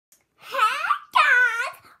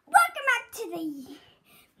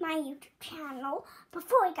my YouTube channel.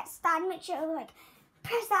 Before we get started, make sure to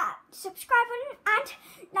press that subscribe button and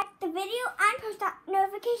like the video and press that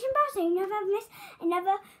notification bell so you never miss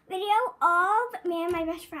another video of me and my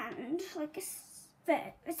best friend. Like a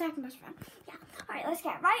second best friend. Yeah. Alright, let's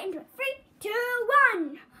get right into it. 3, 2,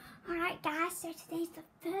 1. Alright guys, so today's the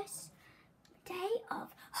first day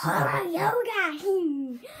of horror yoga.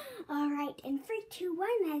 Alright, in 3, 2, 1,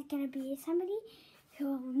 there's gonna be somebody who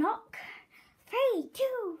will knock. 3,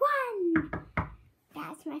 2, 1.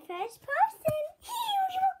 That's my first person.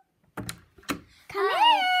 Come in.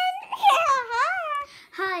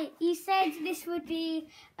 Hi. You said this would be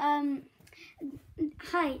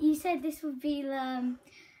Hi. You said this would be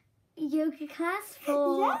yoga class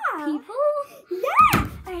for people. Yeah.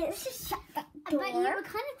 Alright, let's just shut that door. But you were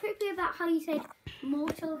kind of creepy about how you said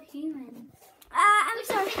mortal humans. I'm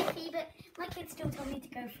sorry. Creepy, but my kids still told me to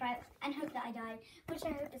go for it and hope that I die, which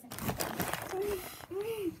I hope doesn't happen.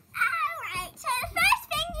 Alright, so the first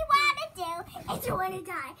thing you want to do is you want to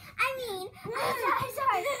die. I'm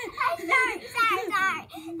sorry.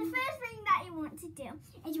 The first thing that you want to do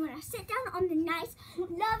is you want to sit down on the nice,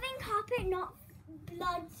 loving carpet, not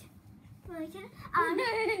blood.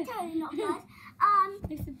 Totally not blood.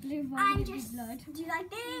 It's a blue one. And just blood. Do you like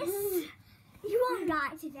this? You won't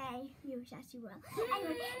die today. Yes, you will.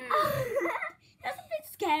 Anyway, That's a bit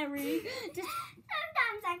scary.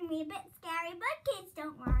 Sometimes that can be a bit scary, but kids,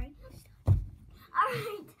 don't worry.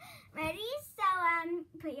 Alright, ready? So,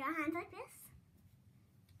 put your hands like this.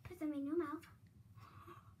 Put them in your mouth.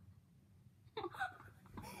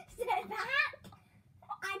 Sit back.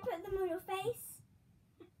 And put them on your face.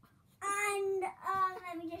 And,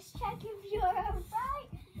 let me just check if you're right.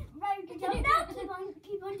 Very good job. No,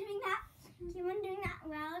 keep on doing that. Keep on doing that.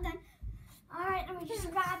 Well done. Alright, let me just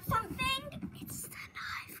grab something. It's the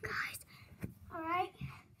knife, guys. Alright.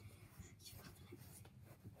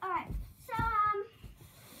 Alright, so,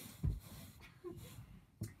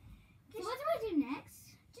 what do I do next?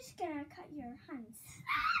 just gonna cut your hands.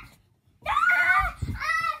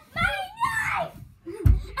 My knife!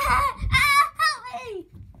 Help me!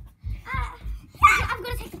 I'm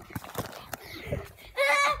gonna take it.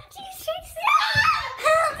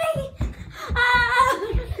 Help me! Help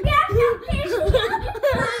me!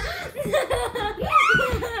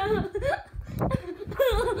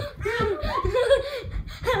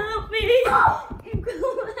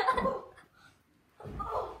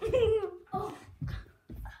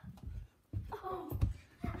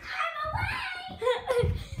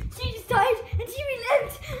 She just died and she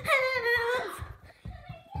relived.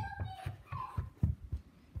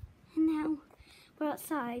 And now we're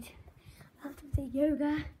outside of the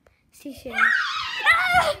yoga station.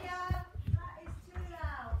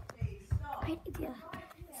 Right, yeah,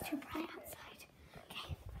 it's too bright outside.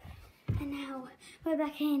 Okay, and now we're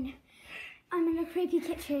back in. I'm in a creepy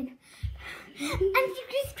kitchen, and you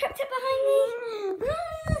just crept up behind me.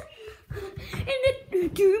 In the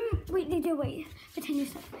doom. Wait. Pretend you're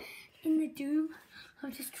stuck. In the doom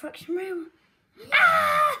of destruction room.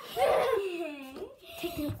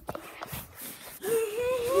 Take it.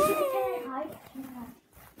 Alright, I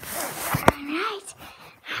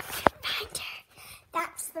have to find her.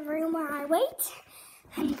 That's the room where I wait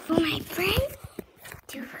and for my friend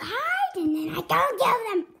to hide, and then I don't kill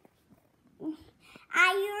them.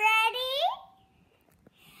 Are you ready?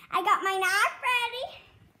 I got my knife ready.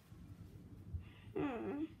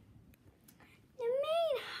 The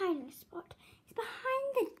main hiding spot is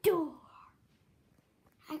behind the door.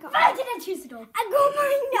 Why did I choose the door? I got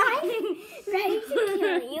my knife ready to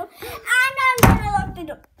kill you, and I'm gonna lock the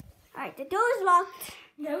door. Alright, the door's locked.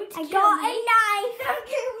 I got a knife. Don't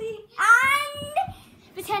kill me.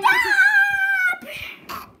 And Pretend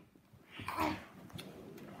stop!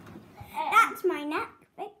 That's my neck.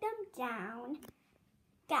 Victim down.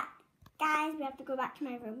 Guys, we have to go back to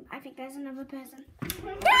my room. I think there's another person.